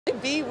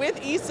be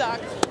with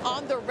Isak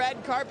on the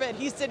red carpet.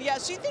 He said, yeah,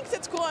 she thinks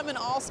it's cool I'm an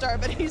all-star,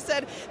 but he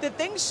said the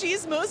thing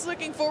she's most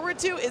looking forward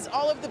to is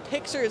all of the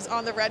pictures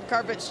on the red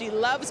carpet. She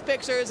loves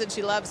pictures and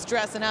she loves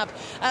dressing up.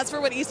 As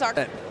for what Isak...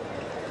 A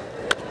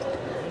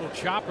little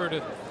chopper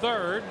to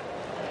third.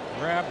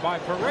 Grabbed by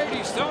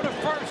Paredes, throw to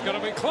first. Going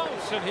to be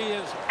close, and he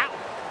is out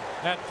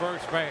at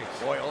first base.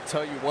 Boy, I'll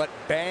tell you what,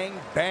 bang,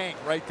 bang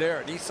right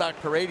there. And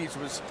Isak Paredes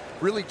was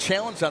really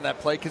challenged on that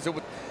play because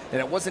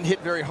it wasn't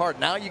hit very hard.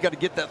 Now you got to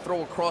get that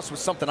throw across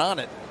with something on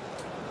it.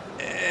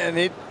 And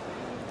it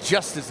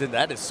just is in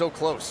that. It's so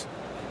close.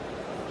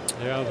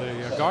 Yeah,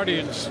 the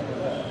Guardians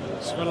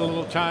spent a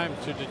little time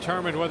to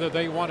determine whether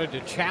they wanted to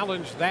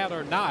challenge that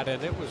or not,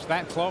 and it was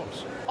that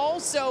close.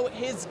 Also,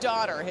 his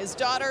daughter,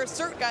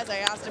 guys, I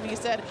asked him, he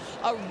said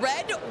a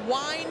red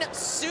wine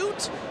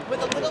suit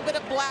with a little bit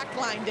of black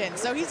lined in.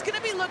 So he's going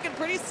to be looking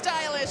pretty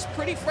stylish,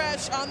 pretty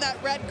fresh on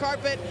that red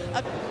carpet.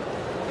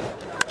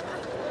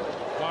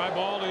 Fly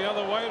ball the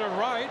other way to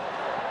right.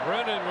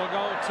 Brennan will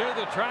go to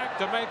the track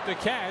to make the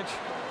catch.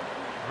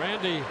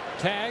 Randy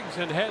tags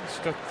and heads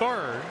to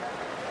third.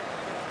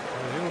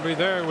 He'll be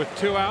there with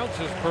 2 outs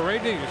as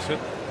Paredes hit.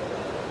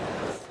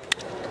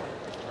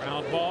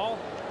 Ground ball.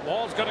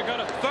 Ball's going to go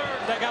to third.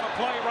 They got a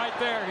play right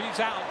there. He's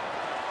out.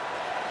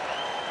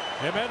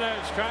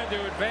 Jimenez trying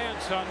to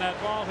advance on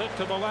that ball, hit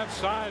to the left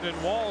side,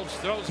 and Walls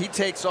throws. He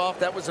takes off.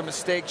 That was a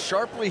mistake.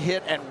 Sharply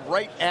hit and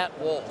right at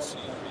Walls.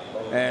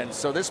 And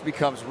so this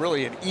becomes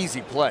really an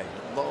easy play.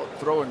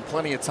 Throw in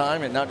plenty of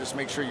time and now just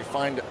make sure you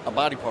find a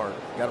body part.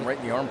 Got him right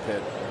in the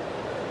armpit.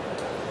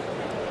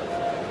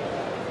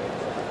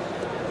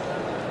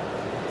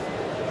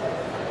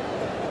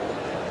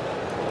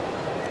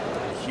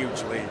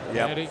 Huge lead.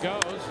 Yep. And he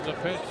goes. The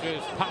pitch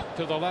is popped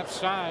to the left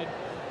side.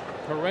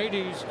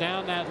 Paredes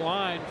down that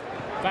line.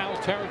 Foul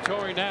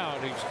territory now.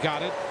 And he's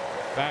got it.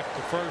 Back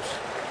to first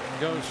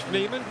goes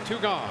Schneemann. 2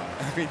 gone.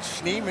 I mean,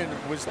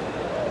 Schneemann was...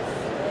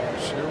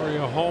 Siri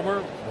a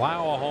homer.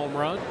 Lau a home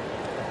run.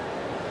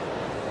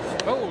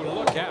 Oh,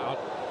 look out.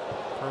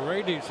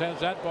 Paredes has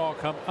that ball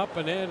come up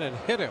and in and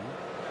hit him.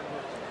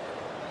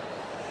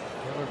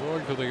 We're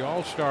going to the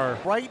All-Star.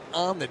 Right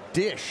on the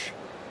dish.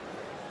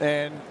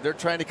 And they're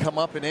trying to come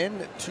up and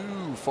in,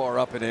 too far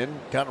up and in.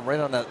 Got him right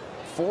on that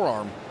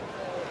forearm.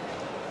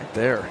 Right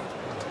there.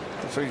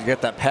 So you get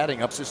that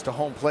padding up just to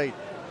home plate.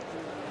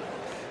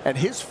 And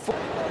his foot.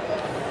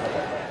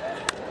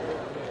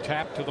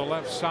 Tap to the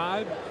left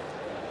side.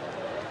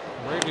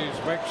 Paredes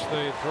makes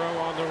the throw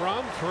on the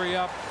run. 3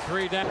 up,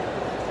 3 down.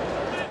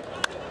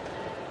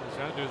 He's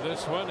under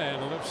this one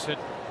and lifts it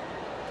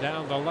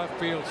down the left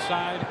field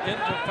side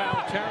into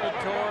foul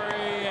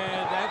territory.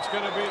 And that's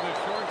going to be the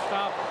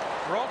shortstop.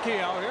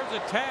 Rocchio, here's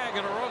a tag,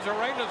 and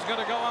Rosarena's going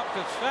to go up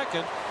to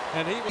second,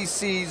 and he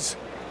sees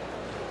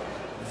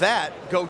that go